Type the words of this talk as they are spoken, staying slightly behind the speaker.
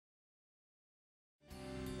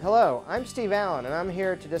Hello, I'm Steve Allen, and I'm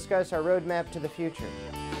here to discuss our roadmap to the future.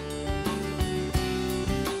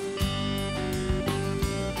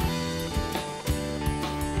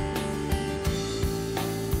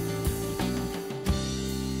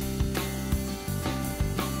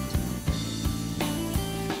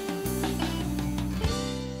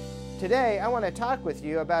 Today, I want to talk with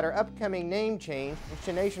you about our upcoming name change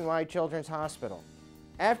to Nationwide Children's Hospital.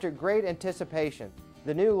 After great anticipation,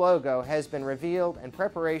 the new logo has been revealed and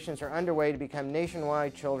preparations are underway to become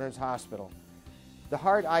Nationwide Children's Hospital. The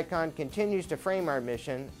heart icon continues to frame our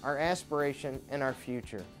mission, our aspiration, and our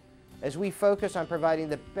future, as we focus on providing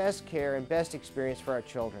the best care and best experience for our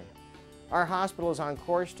children. Our hospital is on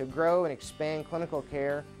course to grow and expand clinical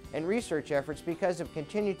care and research efforts because of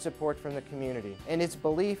continued support from the community and its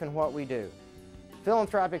belief in what we do.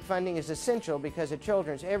 Philanthropic funding is essential because at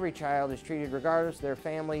Children's, every child is treated regardless of their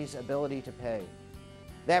family's ability to pay.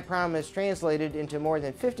 That promise translated into more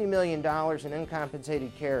than $50 million in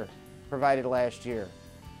uncompensated care provided last year.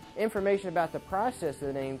 Information about the process of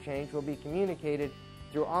the name change will be communicated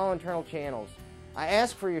through all internal channels. I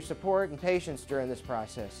ask for your support and patience during this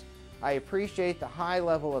process. I appreciate the high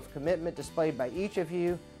level of commitment displayed by each of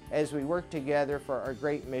you as we work together for our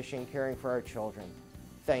great mission, caring for our children.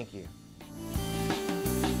 Thank you.